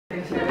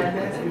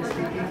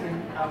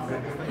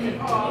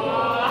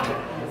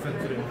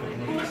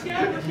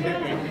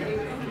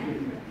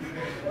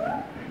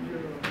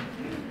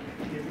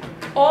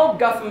All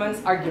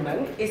government's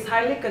argument is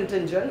highly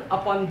contingent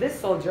upon these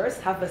soldiers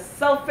have a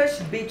selfish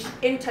bitch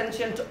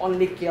intention to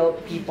only kill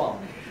people.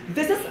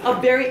 This is a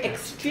very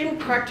extreme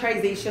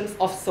characterization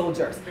of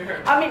soldiers.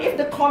 I mean, if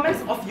the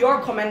comments of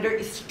your commander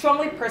is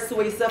strongly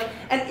persuasive,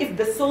 and if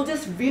the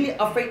soldiers really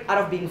afraid out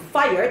of being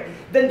fired,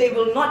 then they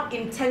will not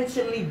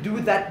intentionally do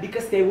that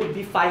because they would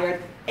be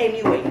fired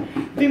anyway.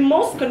 The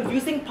most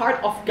confusing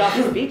part of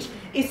Gov speech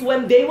is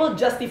when they will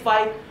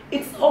justify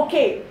it's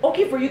okay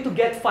for you to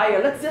get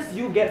fired. Let's just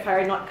you get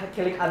fired, not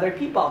killing other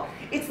people.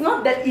 It's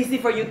not that easy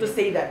for you to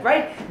say that,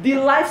 right? The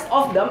lives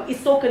of them is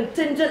so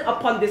contingent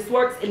upon this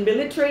works in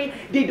military.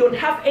 They don't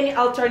have any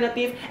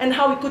alternative. And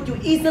how could you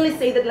easily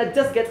say that let's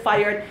just get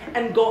fired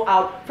and go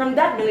out from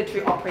that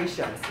military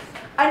operations?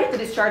 I need to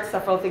discharge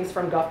several things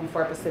from Gov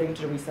before proceeding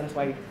to the reasons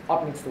why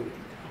op needs to it.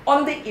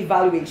 On the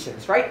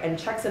evaluations, right, and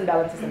checks and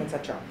balances and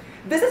etc.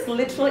 This is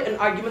literally an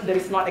argument that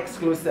is not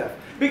exclusive.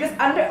 Because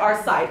under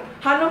our side,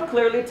 Hanum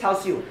clearly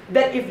tells you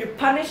that if you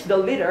punish the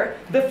leader,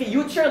 the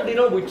future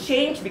leader will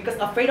change because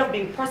afraid of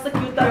being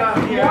persecuted,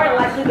 more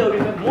likely they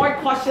will be more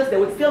cautious, they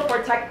would still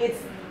protect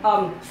its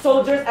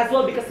soldiers as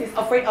well because he's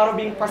afraid of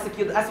being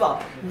persecuted as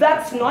well.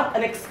 That's not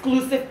an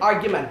exclusive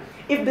argument.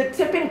 If the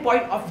tipping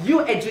point of you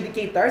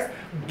adjudicators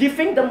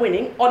giving them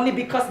winning only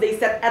because they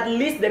said at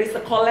least there is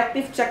a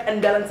collective check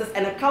and balances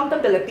and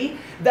accountability,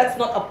 that's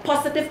not a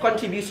positive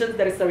contribution,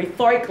 that is a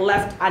rhetoric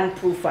left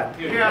unproven.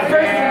 First reason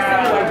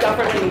why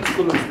government needs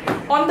to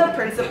lose. On the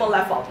principle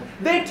level,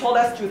 they told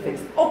us two things.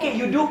 Okay,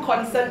 you do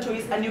consent to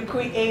it and you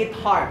create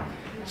harm.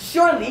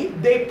 Surely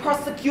they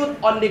prosecute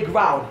on the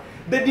ground.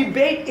 The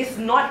debate is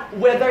not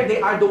whether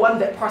they are the one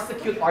that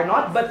prosecute or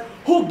not, but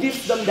who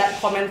gives them that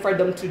comment for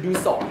them to do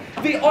so.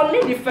 The only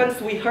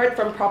defense we heard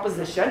from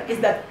proposition is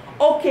that,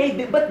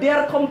 okay, but they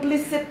are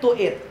complicit to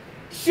it.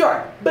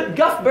 Sure, but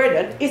Gov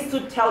burden is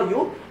to tell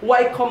you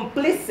why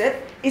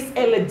complicit is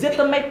a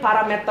legitimate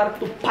parameter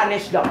to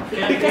punish them.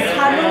 Because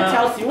Hanum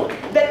tells you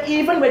that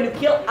even when you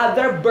kill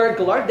other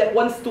burglar that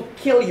wants to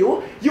kill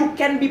you, you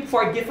can be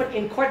forgiven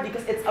in court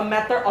because it's a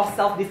matter of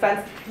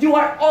self-defense. You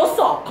are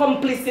also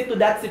complicit to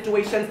that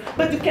situation,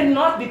 but you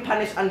cannot be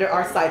punished under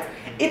our sides.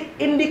 It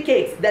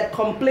indicates that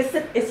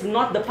complicit is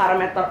not the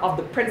parameter of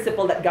the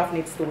principle that Gov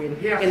needs to win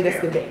in this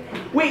debate.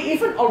 We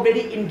even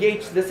already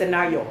engaged the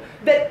scenario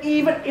that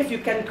even if you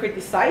can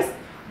criticize,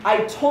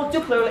 I told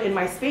you clearly in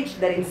my speech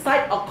that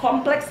inside a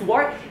complex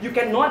war, you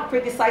cannot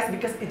criticize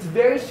because it's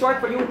very short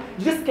for you.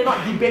 You just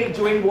cannot debate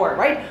during war,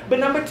 right? But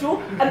number two,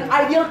 an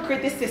ideal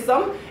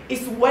criticism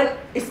is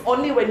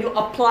only when you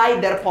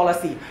apply their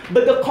policy.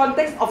 But the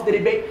context of the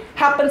debate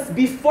happens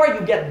before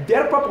you get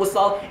their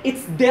proposal.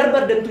 It's their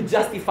burden to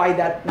justify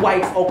that why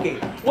it's okay.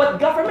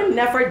 What government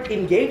never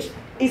engaged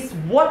is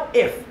what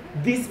if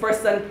this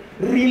person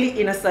really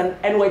innocent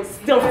and why it's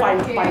still fine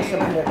to punish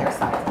them under their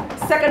side.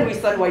 Second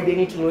reason why they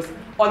need to lose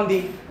on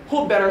the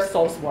who better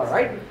solves war,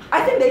 right?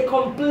 I think they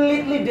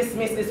completely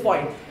dismiss this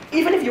point.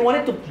 Even if you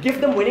wanted to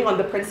give them winning on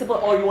the principle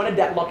or you want to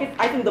deadlock it,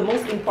 I think the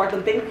most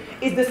important thing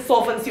is the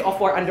solvency of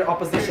war under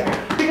opposition.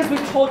 Because we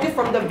told you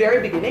from the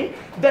very beginning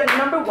that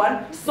number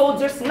one,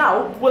 soldiers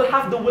now will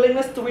have the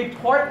willingness to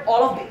report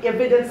all of the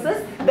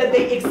evidences that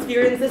they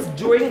experiences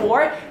during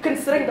war,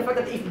 considering the fact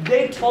that if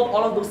they told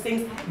all of those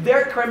things,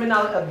 their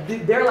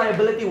their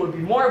liability will be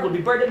more, will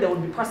be burdened, they will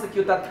be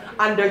prosecuted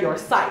under your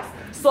sides.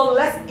 So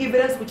less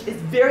evidence, which is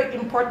very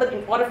important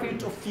in order for you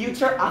to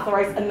future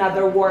authorize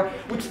another war,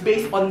 which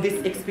based on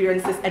these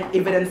experiences and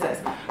evidences.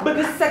 But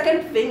the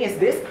second thing is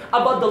this,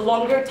 about the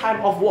longer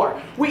time of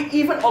war. We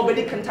even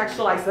already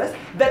contextualize this,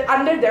 that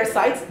under their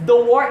sides, the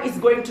war is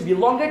going to be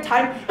longer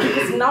time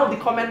because now the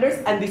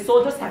commanders and the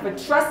soldiers have a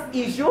trust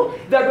issue.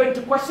 They're going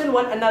to question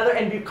one another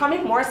and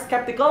becoming more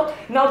skeptical.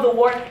 Now the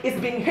war is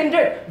being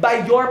hindered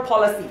by your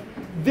policy.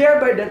 Their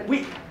burden,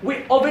 we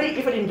already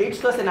even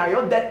engaged the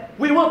scenario that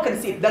we will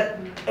concede that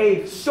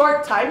a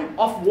short time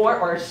of war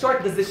or a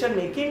short decision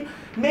making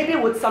maybe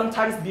would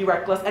sometimes be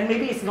reckless and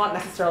maybe it's not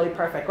necessarily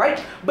perfect,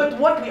 right? But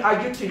what we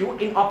argue to you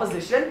in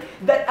opposition,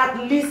 that at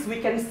least we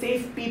can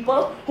save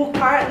people who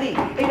currently,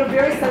 in a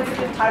very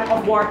sensitive time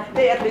of war,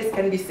 they at least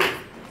can be saved.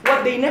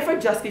 What they never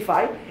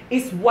justify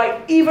is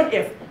why even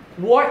if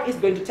war is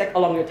going to take a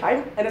longer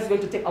time and it's going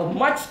to take a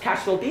much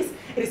casualties,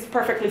 it is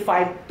perfectly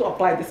fine to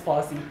apply this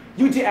policy.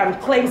 UGM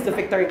claims the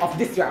victory of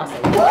this year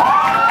also.